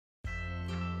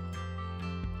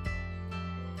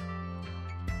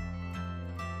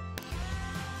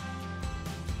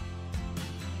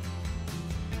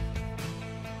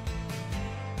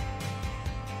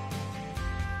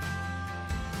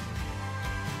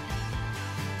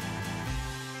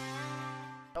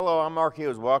Hello, I'm Mark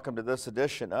Hughes. Welcome to this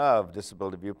edition of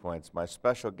Disability Viewpoints. My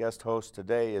special guest host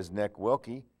today is Nick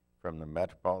Wilkie from the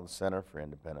Metropolitan Center for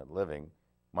Independent Living.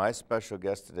 My special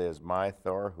guest today is Mai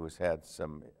Thor, who's had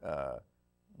some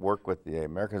work with the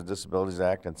Americans with Disabilities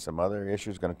Act and some other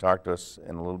issues. Going to talk to us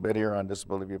in a little bit here on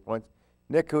Disability Viewpoints.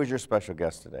 Nick, who's your special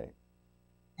guest today?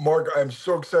 Mark, I'm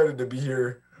so excited to be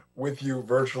here with you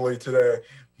virtually today.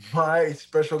 My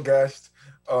special guest,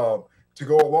 to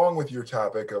go along with your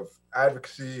topic of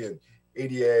advocacy and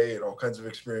ADA and all kinds of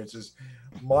experiences,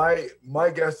 my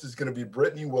guest is going to be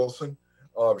Brittany Wilson.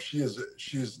 She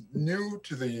is new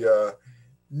to the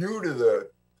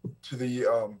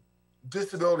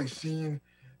disability scene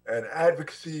and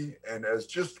advocacy, and has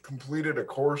just completed a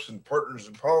course in partners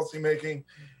in policymaking,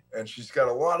 and she's got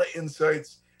a lot of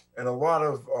insights and a lot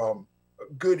of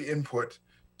good input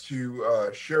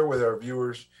to share with our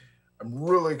viewers. I'm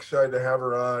really excited to have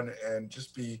her on and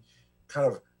just be kind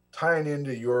of tying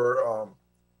into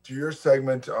your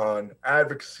segment on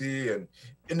advocacy and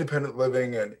independent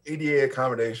living and ADA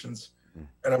accommodations.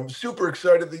 And I'm super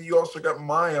excited that you also got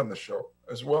Mai on the show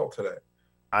as well today.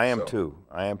 I am too.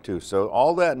 So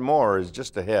all that and more is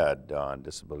just ahead on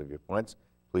Disability Viewpoints.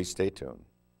 Please stay tuned.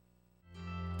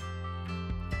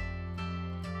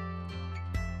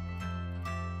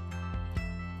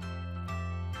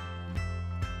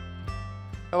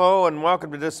 Hello and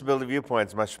welcome to Disability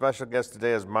Viewpoints. My special guest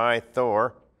today is Mai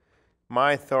Thor.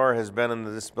 Mai Thor has been in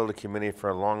the disability community for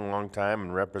a long, long time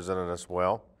and represented us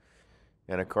well.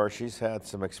 And of course, she's had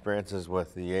some experiences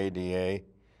with the ADA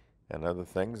and other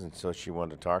things, and so she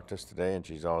wanted to talk to us today, and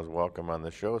she's always welcome on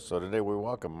the show. So today we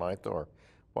welcome Mai Thor.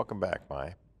 Welcome back,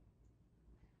 Mai.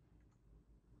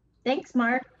 Thanks,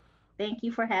 Mark. Thank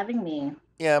you for having me.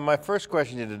 Yeah, my first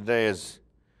question to you today is,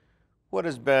 what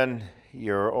has been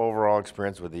your overall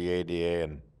experience with the ADA,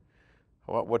 and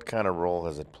what kind of role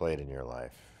has it played in your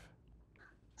life?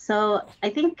 So I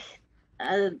think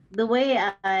the way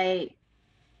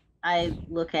I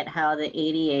look at how the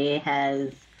ADA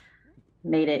has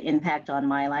made an impact on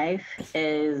my life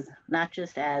is not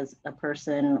just as a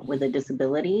person with a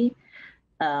disability,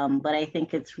 but I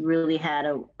think it's really had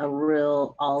a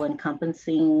real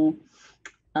all-encompassing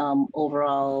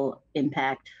overall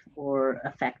impact or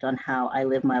effect on how I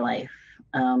live my life.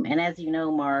 And as you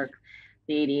know, Mark,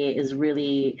 the ADA is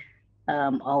really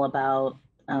all about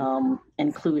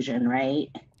inclusion, right?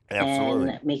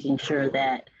 Absolutely. And making sure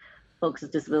that folks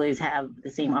with disabilities have the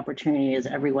same opportunity as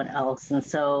everyone else. And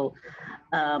so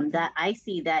that I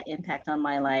see that impact on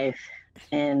my life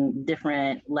in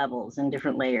different levels and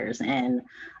different layers. And,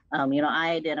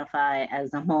 I identify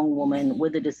as a hmong woman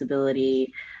with a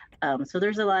disability. So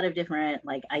there's a lot of different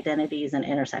identities and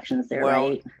intersections there,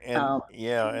 right?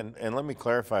 And let me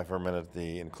clarify for a minute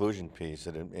the inclusion piece.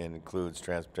 It includes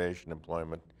transportation,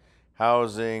 employment,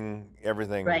 housing,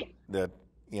 everything, right, that,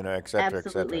 et cetera,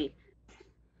 absolutely. et cetera.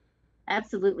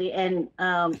 Absolutely. And,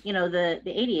 the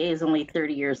ADA is only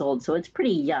 30 years old, so it's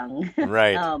pretty young.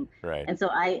 Right, right. And so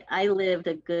I lived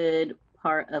a good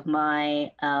part of my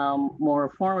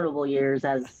more formidable years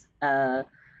as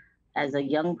a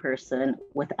young person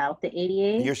without the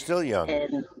ADA. You're still young.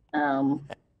 And,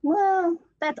 well,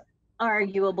 that's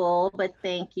arguable, but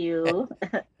thank you.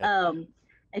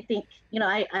 I think,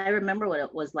 I remember what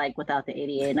it was like without the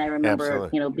ADA. And I remember,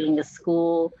 Absolutely. Being at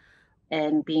school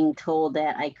and being told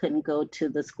that I couldn't go to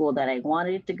the school that I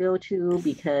wanted to go to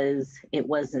because it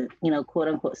wasn't, quote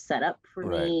unquote, set up for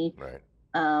me. Right.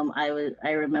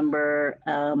 I remember,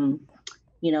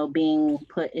 being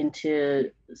put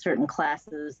into certain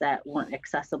classes that weren't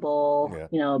accessible,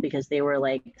 because they were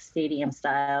like stadium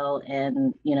style,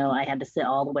 and I had to sit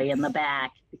all the way in the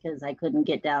back because I couldn't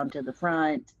get down to the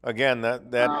front. Again,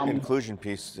 that inclusion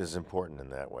piece is important in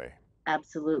that way.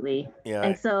 Absolutely. Yeah.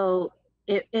 And so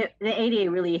the ADA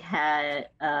really had.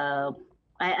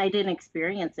 I didn't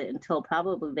experience it until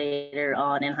probably later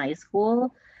on in high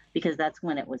school, because that's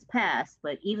when it was passed.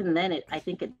 But even then, I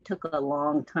think it took a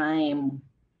long time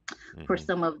for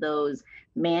some of those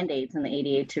mandates in the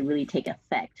ADA to really take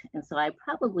effect. And so I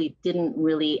probably didn't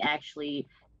really actually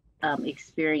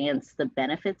experience the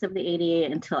benefits of the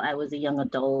ADA until I was a young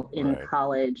adult in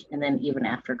college, and then even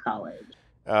after college.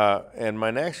 And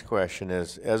my next question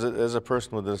is, as a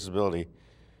person with a disability,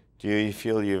 do you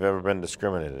feel you've ever been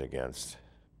discriminated against?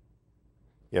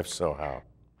 If so, how?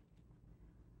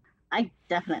 I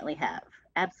definitely have.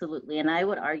 Absolutely. And I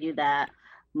would argue that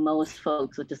most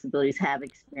folks with disabilities have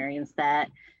experienced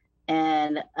that.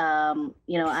 And,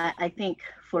 I think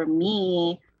for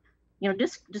me,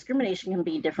 discrimination can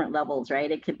be different levels, right?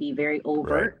 It could be very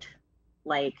overt,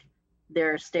 like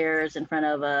there are stairs in front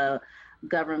of a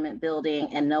government building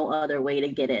and no other way to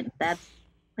get in. That's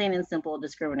plain and simple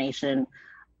discrimination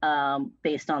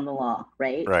based on the law,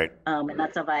 right? Right. And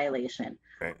that's a violation.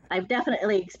 Right. I've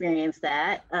definitely experienced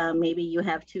that. Maybe you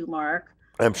have too, Mark.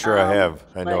 I'm sure I have.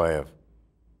 I know I have.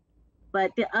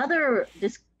 But the other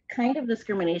kind of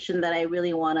discrimination that I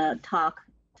really want to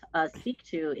speak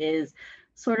to is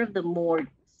sort of the more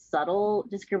subtle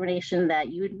discrimination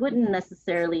that you wouldn't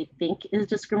necessarily think is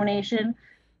discrimination,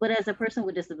 but as a person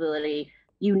with disability,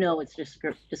 you know it's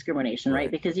discrimination,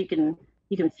 right? Because you can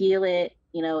feel it.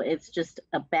 You know, it's just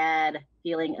a bad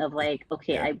feeling of like,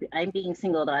 okay, I'm being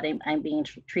singled out. I'm being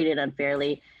treated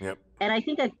unfairly. Yep. And I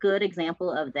think a good example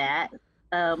of that,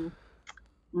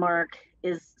 Mark,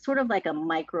 is sort of like a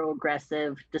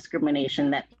microaggressive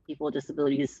discrimination that people with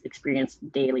disabilities experience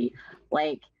daily.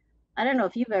 Like, I don't know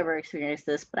if you've ever experienced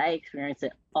this, but I experience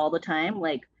it all the time.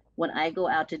 Like when I go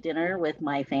out to dinner with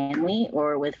my family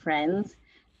or with friends,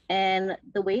 and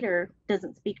the waiter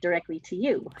doesn't speak directly to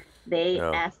you. They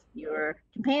ask your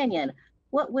companion,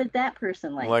 what would that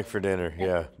person like? Like for dinner,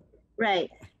 yeah. Right.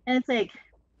 And it's like,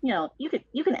 you know, you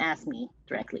can ask me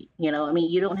directly. You know, I mean,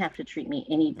 you don't have to treat me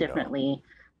any differently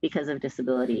because of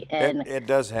disability. And it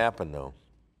does happen, though.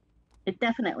 It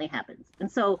definitely happens.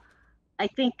 And so I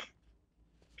think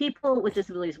people with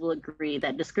disabilities will agree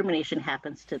that discrimination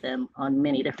happens to them on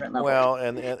many different levels. Well,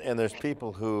 and there's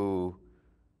people who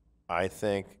I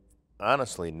think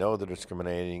honestly know they're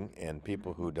discriminating, and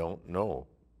people who don't know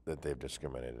that they've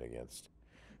discriminated against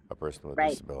a person with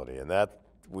disability, and that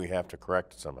we have to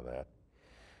correct some of that.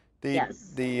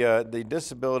 The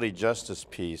disability justice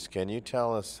piece, can you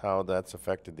tell us how that's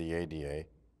affected the ADA?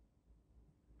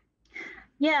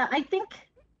 Yeah, I think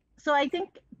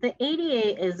the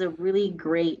ADA is a really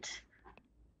great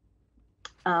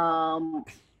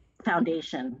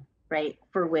foundation, right,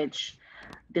 for which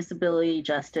disability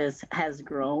justice has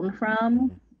grown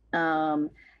from.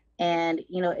 And,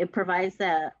 you know, it provides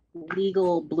that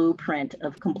legal blueprint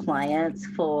of compliance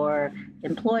for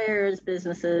employers,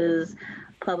 businesses,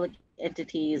 public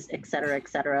entities, et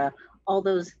cetera, all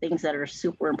those things that are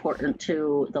super important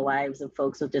to the lives of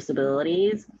folks with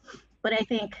disabilities. But I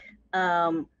think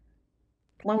when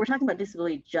we're talking about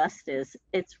disability justice,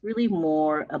 it's really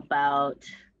more about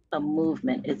a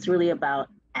movement. It's really about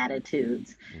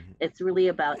attitudes. It's really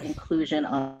about inclusion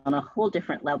on a whole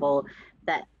different level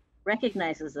that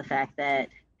recognizes the fact that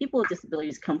people with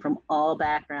disabilities come from all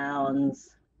backgrounds,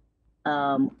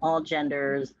 all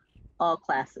genders, all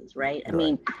classes, right? I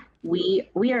mean, we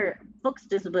are, folks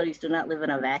with disabilities do not live in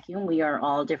a vacuum. We are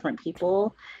all different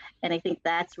people. And I think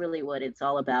that's really what it's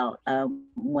all about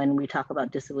when we talk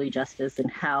about disability justice and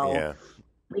how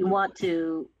we want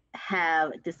to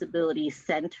have disability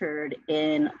centered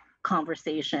in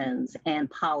conversations and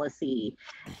policy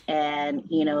and,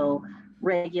 you know,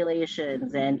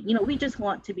 regulations. And, you know, we just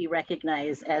want to be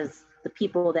recognized as the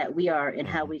people that we are and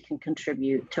how we can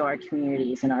contribute to our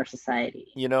communities and our society.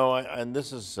 You know, and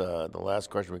this is the last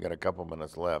question. We got a couple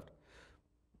minutes left.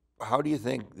 How do you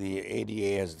think the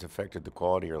ADA has affected the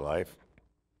quality of your life,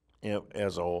 you know,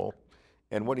 as a whole?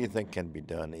 And what do you think can be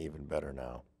done even better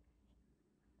now?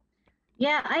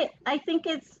 Yeah, I think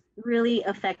it's really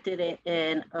affected it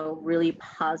in a really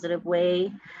positive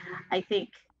way. I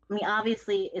mean,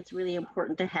 obviously, it's really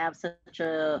important to have such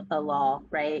a law,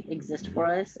 right, exist for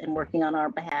us and working on our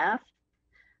behalf,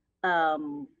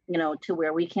 you know, to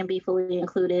where we can be fully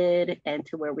included and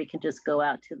to where we can just go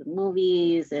out to the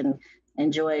movies and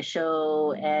enjoy a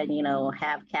show and, you know,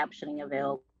 have captioning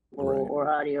available or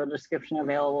audio description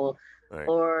available.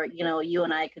 Or, you know, you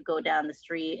and I could go down the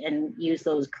street and use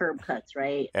those curb cuts,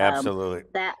 right? Absolutely.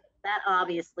 That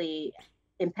obviously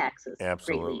impacts us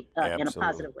greatly in a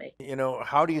positive way. You know,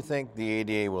 how do you think the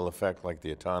ADA will affect like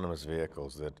the autonomous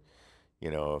vehicles that,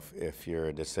 you know, if you're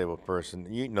a disabled person,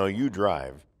 you know, you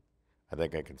drive. I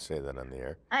think I can say that on the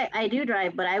air. I do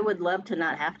drive, but I would love to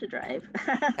not have to drive.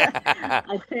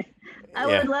 I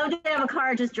would love to have a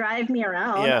car just drive me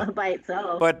around by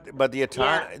itself. But the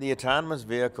autonomous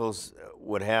vehicles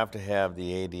would have to have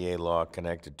the ADA law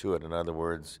connected to it. In other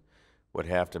words, would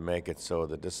have to make it so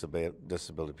that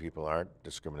disability people aren't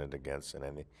discriminated against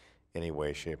in any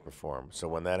way, shape, or form. So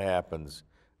when that happens,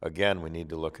 again, we need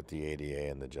to look at the ADA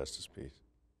and the justice piece.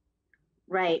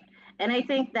 Right. And I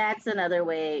think that's another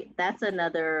way, that's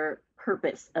another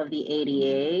purpose of the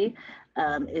ADA,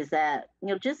 is that, you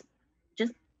know, just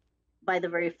by the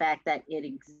very fact that it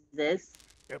exists,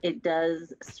 it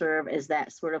does serve as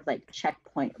that sort of like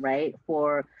checkpoint, right?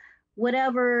 For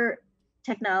whatever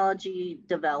technology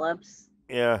develops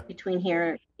between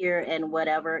here and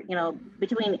whatever, you know,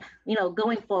 between, you know,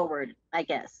 going forward, I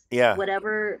guess.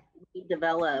 Whatever we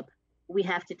develop, we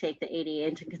have to take the ADA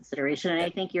into consideration. And I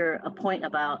think your point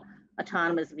about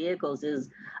autonomous vehicles is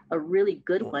a really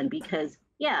good one because,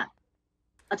 yeah,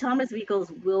 autonomous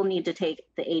vehicles will need to take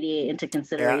the ADA into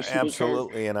consideration because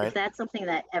Absolutely. And if that's something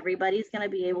that everybody's going to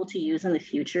be able to use in the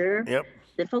future, yep.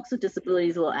 then folks with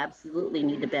disabilities will absolutely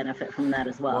need to benefit from that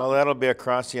as well. Well, that'll be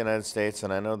across the United States,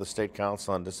 and I know the State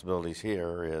Council on Disabilities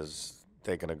here is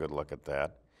taking a good look at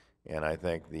that, and I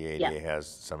think the ADA has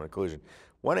some inclusion.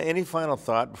 Any final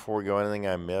thought before we go? Anything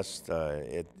I missed?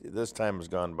 This time has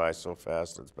gone by so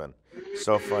fast. It's been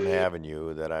so fun having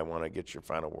you that I want to get your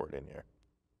final word in here.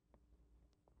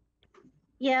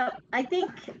 Yeah, I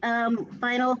think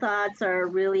final thoughts are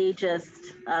really just,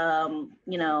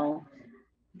 you know,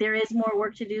 there is more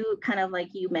work to do, kind of like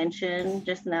you mentioned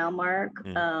just now, Mark.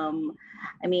 I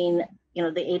mean, you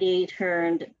know, the ADA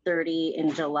turned 30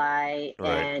 in July,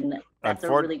 and that's a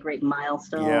really great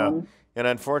milestone. Yeah, and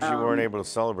unfortunately, we weren't able to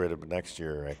celebrate it, but next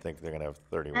year, I think they're going to have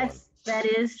 31. That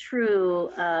is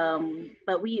true,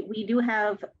 but we do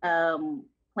have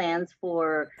plans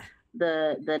for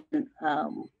the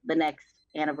next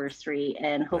anniversary,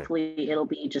 and hopefully it'll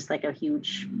be just like a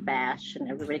huge bash and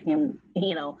everybody can,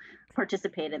 you know,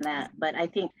 participate in that. But I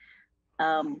think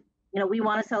you know, we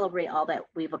want to celebrate all that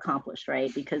we've accomplished,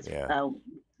 right? Because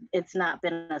it's not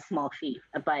been a small feat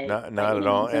by not at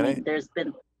all. And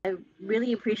I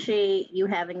really appreciate you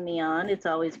having me on. It's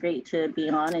always great to be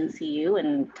on and see you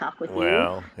and talk with you.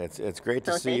 Well, it's great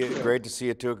to see you. Great to see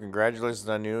you too. Congratulations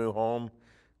on your new home.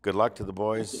 Good luck to the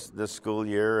boys this school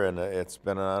year, and it's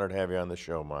been an honor to have you on the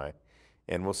show, Mai.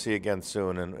 And we'll see you again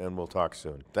soon, and we'll talk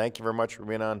soon. Thank you very much for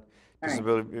being on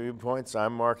Disability Viewpoints.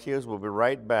 I'm Mark Hughes. We'll be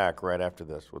right back right after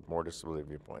this with more Disability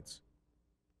Viewpoints.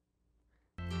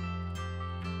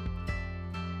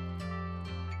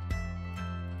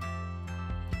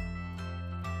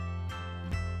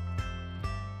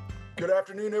 Good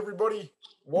afternoon, everybody.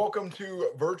 Welcome to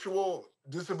Virtual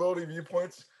Disability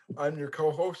Viewpoints. I'm your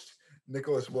co-host, Nick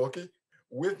Wilkie.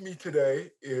 With me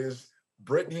today is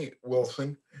Brittany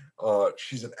Wilson.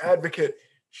 She's an advocate.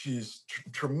 She's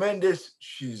tremendous.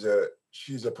 She's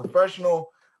a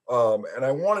professional, and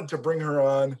I wanted to bring her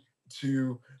on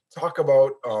to talk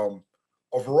about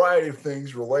a variety of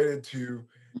things related to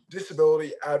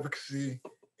disability, advocacy,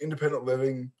 independent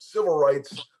living, civil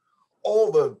rights,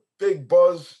 all the big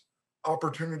buzz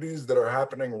opportunities that are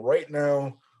happening right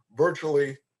now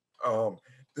virtually.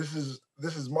 This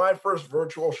is my first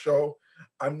virtual show.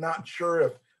 I'm not sure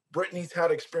if Brittany's had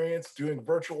experience doing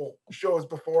virtual shows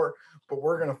before, but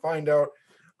we're going to find out.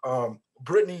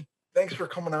 Brittany, thanks for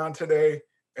coming on today,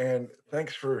 and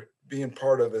thanks for being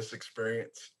part of this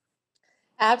experience.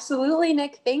 Absolutely,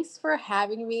 Nick. Thanks for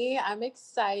having me. I'm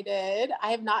excited.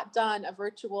 I have not done a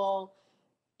virtual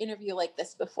interview like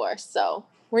this before, so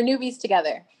we're newbies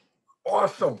together.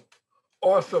 Awesome.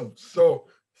 So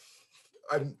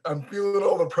I'm feeling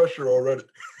all the pressure already,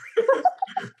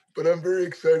 but I'm very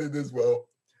excited as well.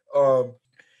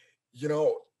 You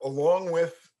know, along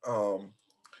with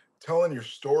telling your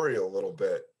story a little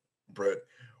bit, Britt,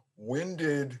 when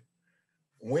did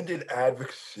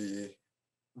advocacy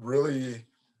really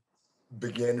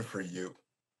begin for you?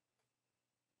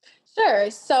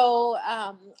 Sure. So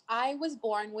I was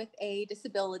born with a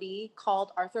disability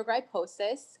called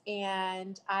arthrogryposis,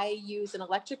 and I use an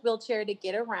electric wheelchair to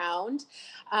get around.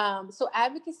 So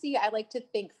advocacy, I like to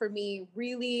think for me,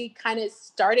 really kind of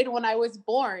started when I was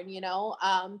born, you know,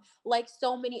 like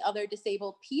so many other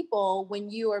disabled people, when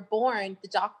you are born, the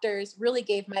doctors really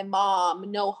gave my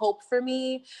mom no hope for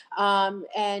me,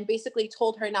 and basically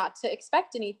told her not to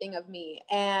expect anything of me.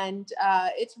 And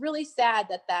it's really sad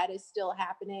that that is still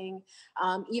happening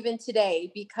even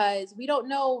today, because we don't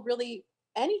know really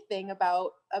anything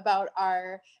about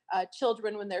our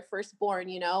children when they're first born,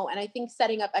 you know, and I think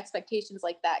setting up expectations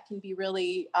like that can be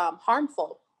really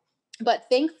harmful. But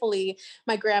thankfully,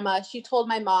 my grandma, she told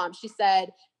my mom, she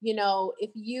said, you know,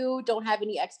 if you don't have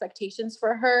any expectations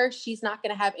for her, she's not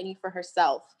going to have any for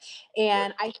herself.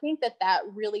 And I think that that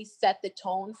really set the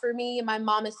tone for me. My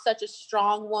mom is such a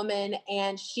strong woman,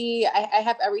 and I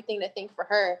have everything to thank for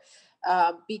her,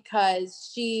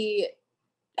 because she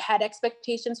had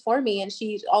expectations for me. And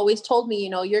she always told me, you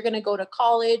know, you're going to go to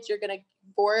college, you're going to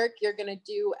work, you're going to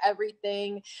do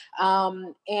everything.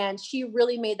 And she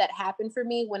really made that happen for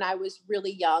me when I was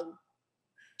really young.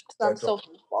 So I'm so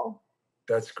thankful.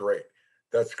 That's great.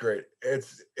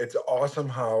 It's awesome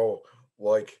how,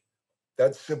 like,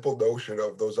 that simple notion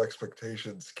of those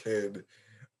expectations can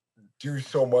do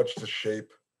so much to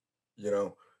shape, you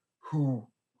know, who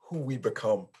we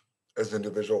become as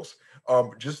individuals.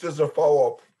 Just as a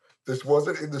follow-up, this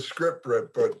wasn't in the script,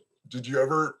 Britt, but did you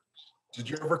ever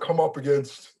come up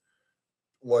against,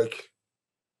 like,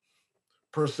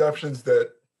 perceptions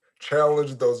that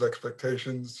challenge those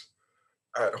expectations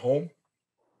at home?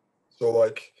 So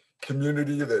like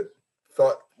community that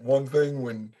thought one thing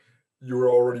when you were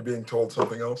already being told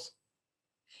something else?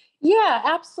 Yeah,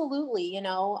 absolutely.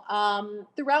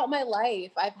 Throughout my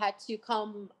life, I've had to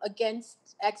come against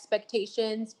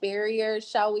expectations, barriers,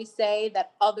 shall we say,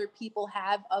 that other people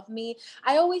have of me.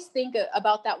 I always think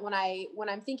about that when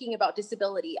I'm thinking about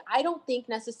disability. I don't think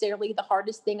necessarily the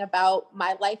hardest thing about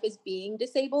my life is being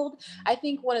disabled. I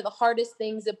think one of the hardest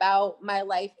things about my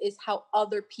life is how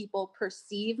other people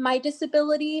perceive my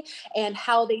disability and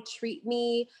how they treat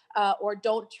me or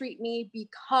don't treat me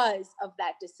because of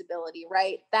that disability,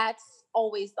 right? That's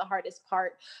always the hardest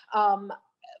part.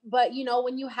 But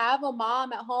when you have a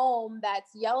mom at home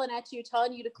that's yelling at you,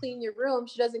 telling you to clean your room,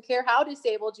 she doesn't care how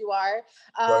disabled you are.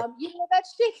 Right. That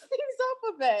shakes things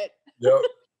up a bit. Yep.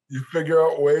 You figure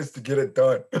out ways to get it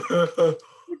done. You do.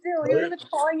 You're Right? even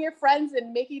calling your friends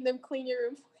and making them clean your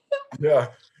room. Yeah,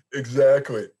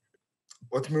 exactly.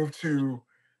 Let's move to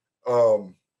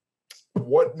um,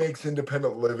 what makes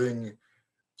independent living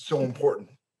so important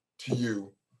to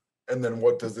you, and then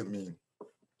what does it mean?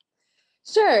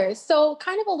 Sure. So,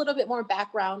 kind of a little bit more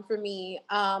background for me.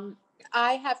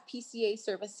 I have PCA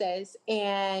services,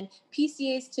 and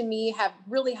PCAs to me have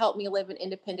really helped me live an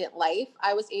independent life.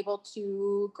 I was able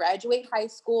to graduate high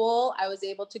school. I was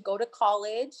able to go to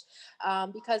college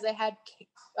because I had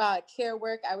care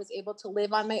work. I was able to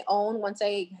live on my own once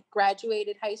I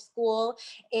graduated high school.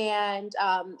 And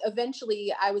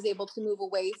eventually, I was able to move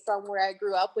away from where I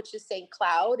grew up, which is St.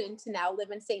 Cloud, and to now live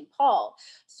in St. Paul.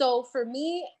 So for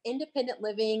me, independent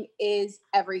living is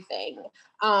everything.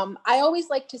 I always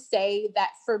like to say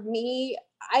that for me,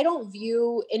 I don't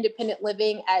view independent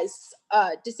living as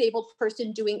a disabled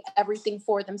person doing everything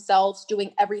for themselves,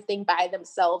 doing everything by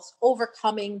themselves,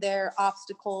 overcoming their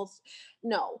obstacles.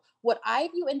 No, what I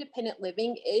view independent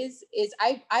living is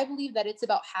I believe that it's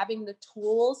about having the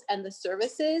tools and the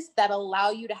services that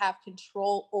allow you to have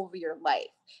control over your life.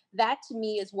 That to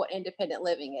me is what independent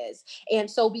living is. And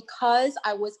so because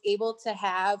I was able to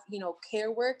have,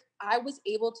 care work, I was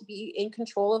able to be in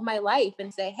control of my life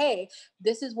and say, hey,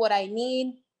 this is what I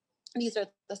need. These are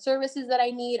the services that I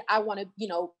need. I want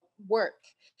to, work.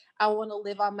 I want to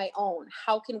live on my own.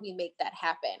 How can we make that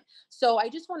happen? So I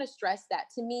just want to stress that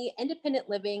to me, independent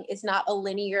living is not a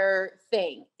linear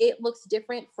thing. It looks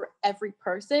different for every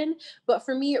person. But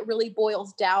for me, it really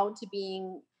boils down to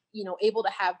being, able to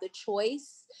have the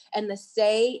choice and the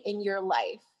say in your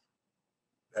life.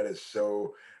 That is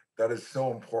so that is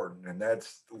so important, and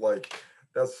that's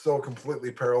so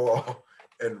completely parallel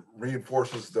and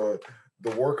reinforces the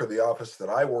work of the office that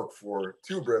I work for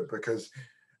too, Britt, because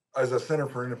as a Center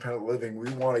for Independent Living,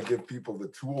 we want to give people the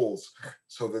tools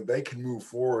so that they can move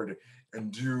forward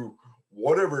and do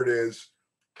whatever it is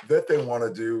that they want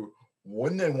to do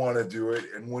when they want to do it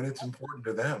and when it's important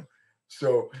to them.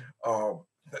 So,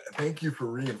 thank you for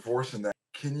reinforcing that.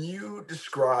 Can you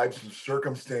describe some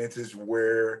circumstances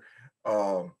where,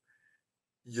 um,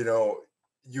 you know,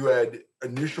 you had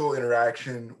initial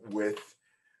interaction with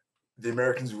the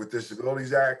Americans with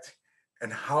Disabilities Act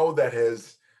and how that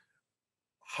has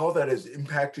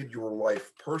impacted your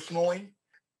life personally,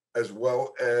 as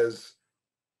well as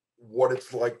what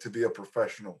it's like to be a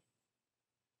professional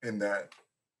in that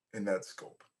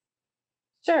scope.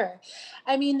 Sure.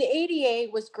 I mean, the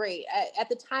ADA was great at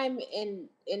the time, and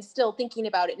still thinking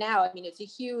about it now. I mean, it's a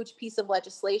huge piece of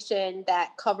legislation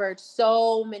that covered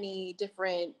so many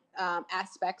different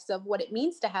aspects of what it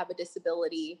means to have a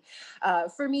disability.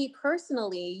 For me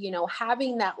personally,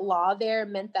 having that law there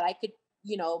meant that I could,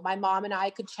 my mom and I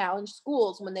could challenge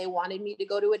schools when they wanted me to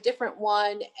go to a different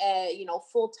one,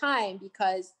 full time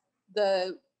because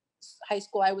the high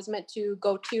school I was meant to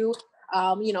go to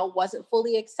wasn't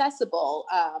fully accessible.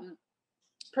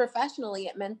 Professionally,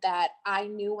 it meant that I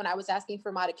knew when I was asking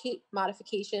for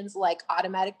modifications like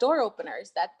automatic door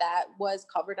openers, that was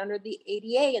covered under the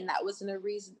ADA, and that was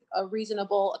a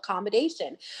reasonable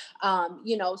accommodation.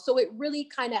 So it really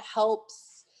kind of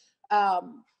helps.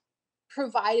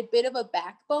 Provide a bit of a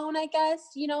backbone, I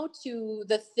guess, to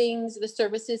the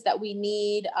services that we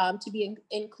need to be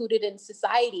included in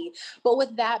society. But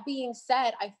with that being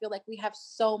said, I feel like we have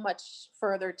so much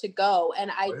further to go. And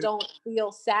I Right? don't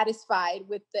feel satisfied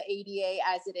with the ADA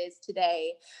as it is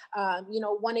today.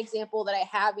 One example that I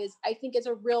have is I think it's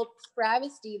a real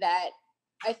travesty that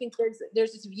I think there's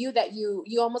this view that you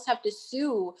almost have to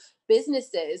sue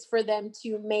businesses for them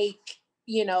to make,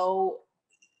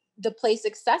 the place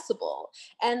accessible,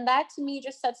 and that to me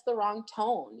just sets the wrong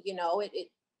tone.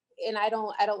 And I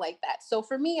don't like that. So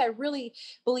for me, I really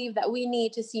believe that we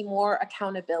need to see more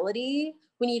accountability.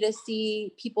 We need to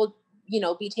see people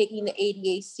be taking the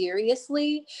ADA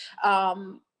seriously.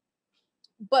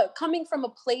 But coming from a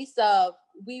place of,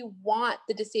 we want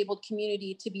the disabled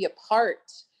community to be a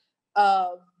part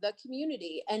of the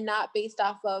community and not based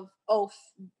off of,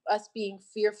 us being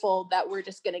fearful that we're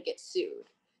just going to get sued.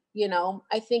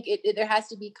 I think there has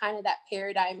to be kind of that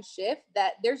paradigm shift,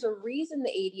 that there's a reason the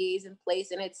ADA is in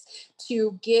place, and it's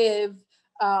to give,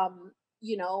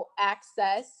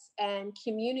 access and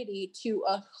community to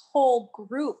a whole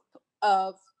group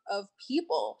of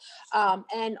people.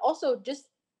 And also just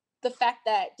the fact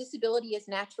that disability is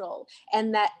natural,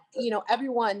 and that,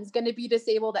 everyone's going to be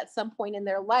disabled at some point in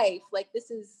their life. Like,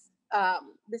 this is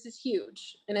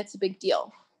huge, and it's a big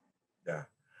deal. Yeah.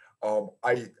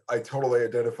 I totally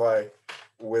identify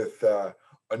with a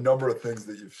number of things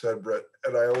that you've said, Brett.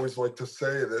 And I always like to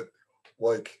say that,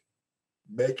 like,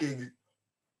 making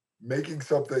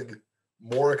something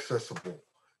more accessible,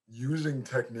 using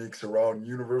techniques around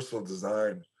universal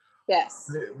design,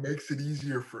 Yes, it makes it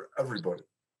easier for everybody,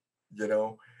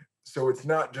 So it's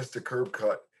not just a curb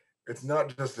cut. It's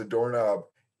not just a doorknob.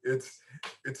 It's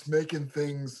making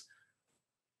things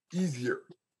easier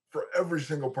for every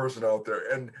single person out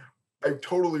there. And I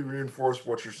totally reinforce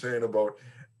what you're saying about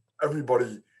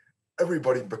everybody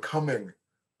becoming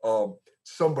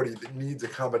somebody that needs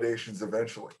accommodations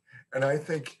eventually. And I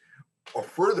think a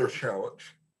further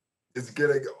challenge is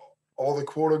getting all the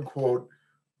quote unquote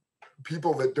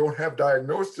people that don't have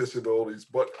diagnosed disabilities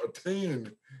but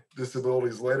attain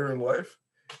disabilities later in life,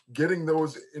 getting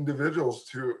those individuals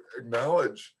to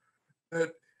acknowledge that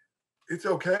it's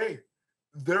okay.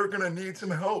 They're going to need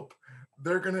some help.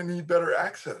 They're going to need better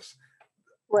access.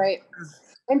 Right.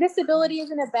 And disability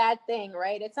isn't a bad thing,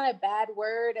 right? It's not a bad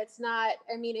word. It's not,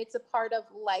 it's a part of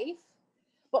life.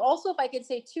 But also, if I could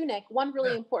say too, Nick, one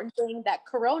really important thing that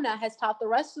Corona has taught the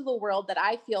rest of the world that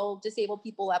I feel disabled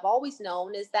people have always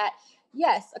known is that,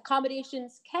 yes,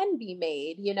 accommodations can be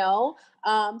made,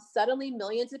 suddenly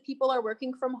millions of people are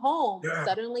working from home. Yeah.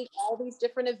 Suddenly all these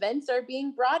different events are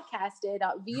being broadcasted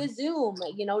via Zoom,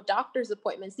 doctor's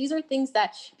appointments. These are things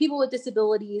that people with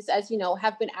disabilities, as you know,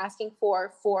 have been asking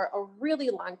for a really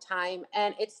long time.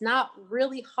 And it's not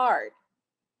really hard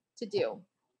to do.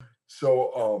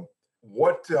 So,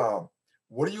 what are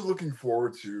you looking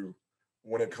forward to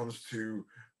when it comes to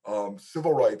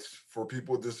civil rights for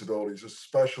people with disabilities,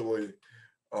 especially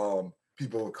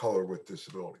people of color with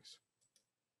disabilities?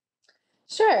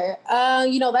 Sure.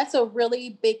 That's a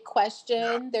really big question.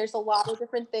 Yeah. There's a lot of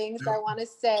different things I want to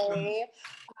say.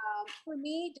 For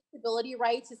me, disability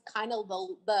rights is kind of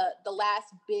the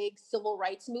last big civil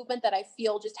rights movement that I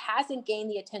feel just hasn't gained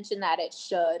the attention that it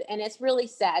should. And it's really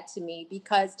sad to me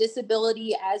because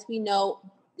disability, as we know,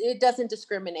 it doesn't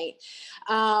discriminate.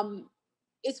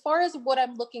 As far as what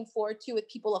I'm looking forward to with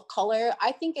people of color,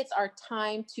 I think it's our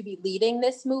time to be leading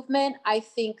this movement. I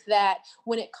think that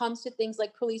when it comes to things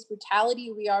like police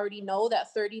brutality, we already know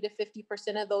that 30 to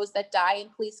 50% of those that die in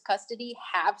police custody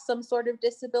have some sort of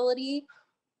disability.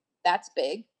 That's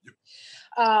big.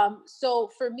 So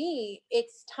for me,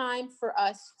 it's time for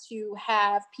us to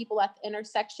have people at the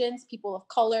intersections, people of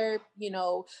color,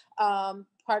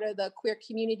 part of the queer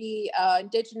community,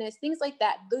 indigenous, things like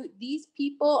that. These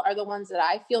people are the ones that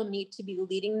I feel need to be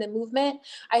leading the movement.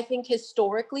 I think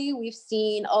historically we've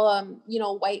seen,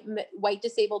 white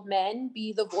disabled men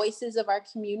be the voices of our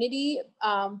community,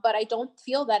 but I don't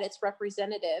feel that it's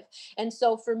representative. And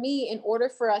so for me, in order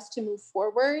for us to move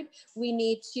forward, we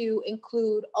need to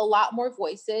include a lot more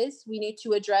voices. We need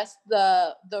to address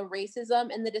the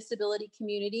racism in the disability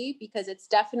community because it's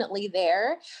definitely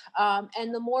there.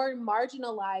 And the more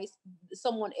marginalized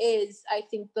someone is, I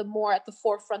think the more at the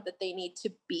forefront that they need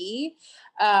to be.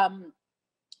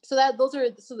 So those are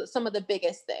some of the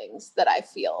biggest things that I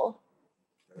feel.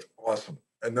 Awesome.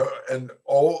 And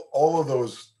all of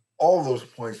those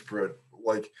points, Britt,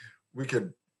 like we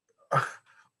could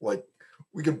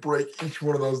break each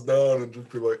one of those down and just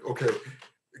be like, okay,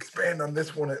 expand on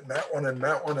this one and that one and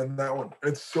that one and that one.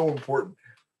 And it's so important.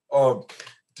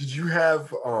 Did you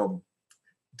have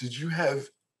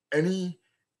any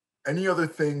other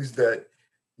things that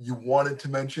you wanted to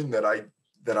mention that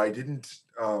I didn't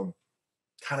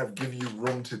kind of give you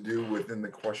room to do within the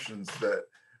questions that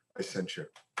I sent you?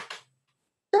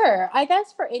 Sure. I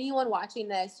guess for anyone watching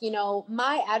this,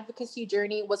 my advocacy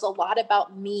journey was a lot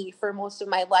about me for most of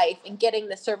my life and getting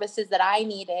the services that I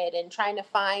needed and trying to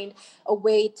find a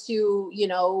way to,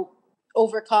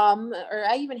 overcome, or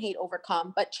I even hate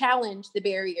overcome, but challenge the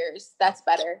barriers. That's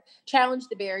better. Challenge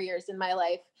the barriers in my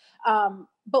life.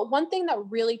 But one thing that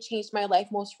really changed my life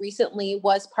most recently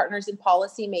was partners in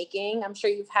policy making. I'm sure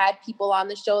you've had people on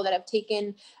the show that have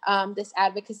taken this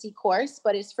advocacy course,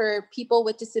 but it's for people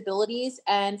with disabilities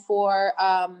and for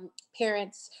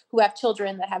parents who have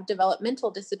children that have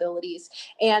developmental disabilities.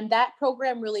 And that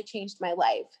program really changed my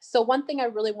life. So one thing I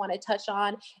really want to touch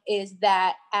on is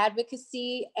that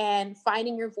advocacy and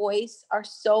finding your voice are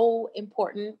so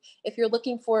important. If you're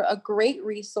looking for a great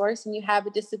resource and you have a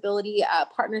disability,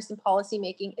 partners in policy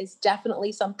making is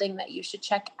definitely something that you should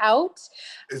check out.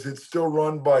 Is it still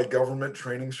run by Government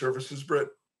Training Services, Britt?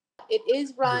 It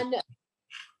is run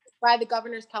by the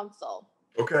Governor's Council.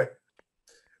 Okay.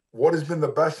 What has been the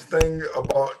best thing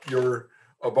about your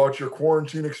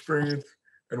quarantine experience,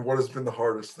 and what has been the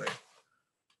hardest thing?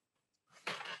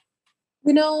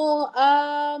 You know,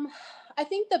 I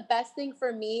think the best thing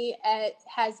for me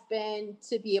has been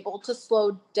to be able to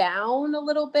slow down a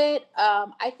little bit.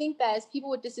 I think that as people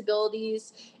with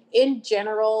disabilities in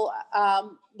general,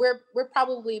 we're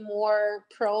probably more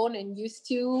prone and used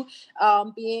to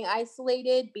being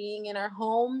isolated, being in our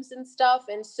homes and stuff.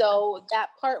 And so that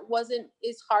part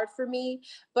is hard for me.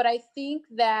 But I think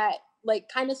that like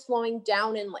kind of slowing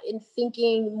down and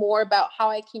thinking more about how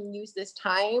I can use this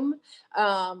time,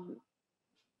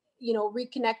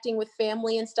 reconnecting with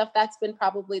family and stuff, that's been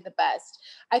probably the best.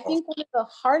 I think one of the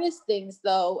hardest things,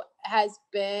 though, has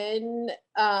been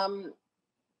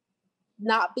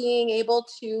not being able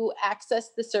to access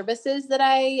the services that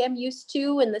I am used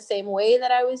to in the same way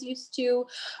that I was used to.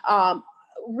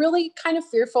 Really kind of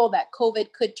fearful that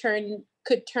COVID could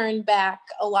turn back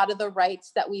a lot of the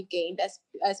rights that we've gained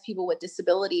as people with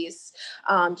disabilities.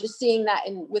 Just seeing that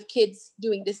with kids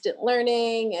doing distant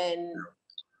learning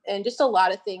and just a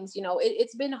lot of things,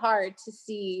 it's been hard to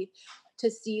see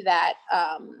that.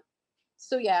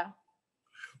 So yeah.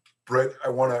 Britt, I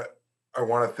want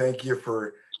to thank you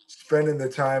for spending the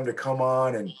time to come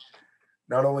on and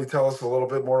not only tell us a little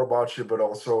bit more about you, but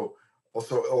also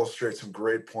illustrate some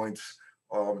great points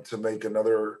to make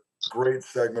another great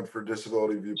segment for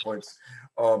Disability Viewpoints.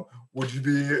 Would you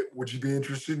be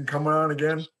interested in coming on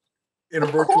again in a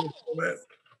virtual format?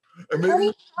 And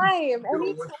maybe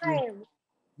anytime.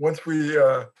 Once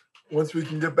we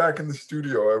can get back in the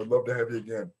studio, I would love to have you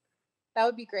again. That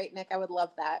would be great, Nick. I would love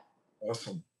that.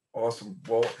 Awesome.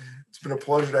 Well, it's been a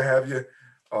pleasure to have you.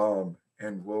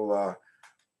 And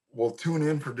we'll tune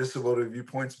in for Disability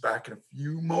Viewpoints back in a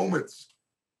few moments.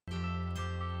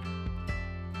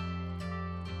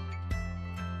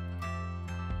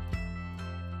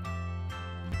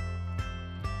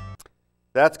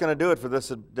 That's going to do it for this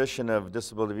edition of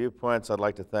Disability Viewpoints. I'd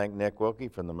like to thank Nick Wilkie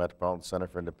from the Metropolitan Center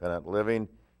for Independent Living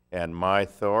and Mai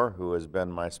Thor, who has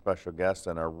been my special guest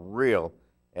and a real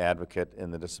advocate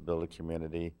in the disability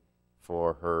community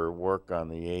for her work on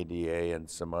the ADA and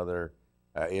some other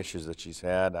issues that she's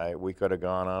had. We could have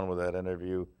gone on with that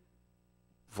interview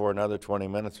for another 20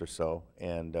 minutes or so,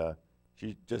 and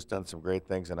she's just done some great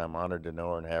things, and I'm honored to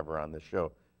know her and have her on the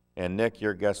show. And Nick,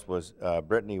 your guest was,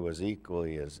 Brittany was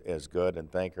equally as good,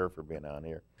 and thank her for being on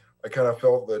here. I kind of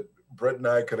felt that Britt and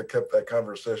I could have kept that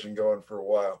conversation going for a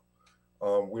while.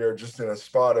 We are just in a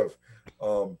spot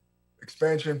of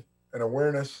expansion and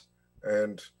awareness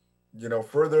and,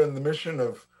 further in the mission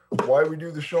of why we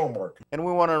do the show, Mark. And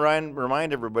we want to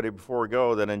remind everybody before we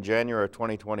go that in January of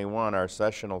 2021, our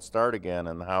session will start again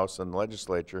in the House and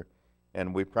Legislature,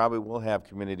 and we probably will have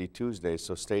Community Tuesdays,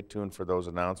 so stay tuned for those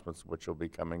announcements, which will be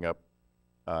coming up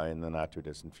in the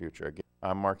not-too-distant future. Again,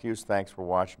 I'm Mark Hughes. Thanks for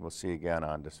watching. We'll see you again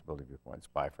on Disability Viewpoints.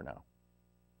 Bye for now.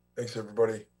 Thanks,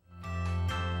 everybody.